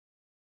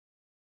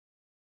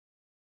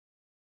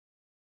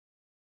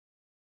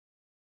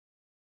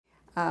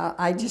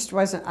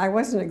I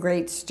wasn't a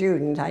great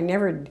student. I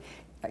never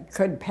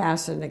could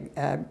pass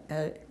a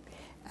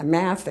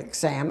math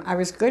exam. I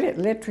was good at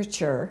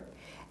literature,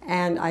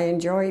 and I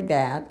enjoyed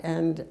that,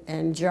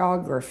 and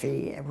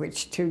geography,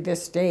 which to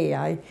this day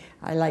I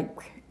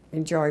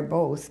enjoy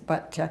both.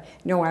 But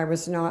no, I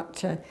was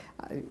not,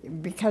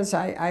 because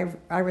I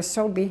was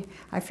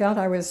I felt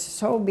I was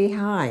so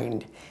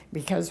behind,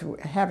 because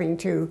having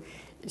to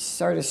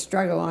sort of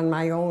struggle on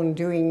my own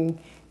doing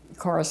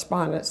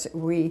correspondence.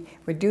 We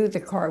would do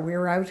we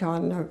were out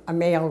on a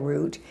mail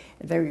route.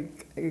 The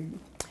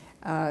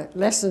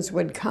lessons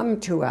would come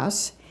to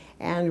us,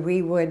 and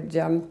we would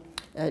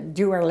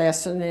do our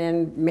lesson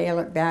and mail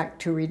it back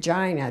to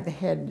Regina, the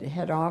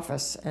head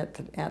office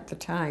at the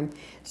time.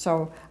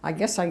 So I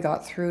guess I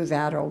got through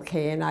that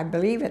okay, and I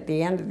believe at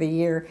the end of the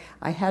year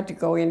I had to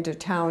go into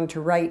town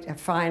to write a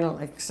final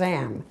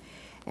exam,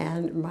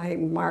 and my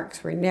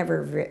marks were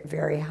never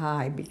very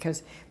high,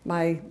 because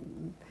I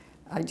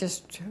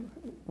just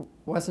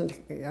wasn't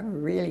a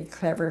really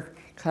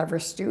clever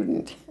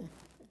student.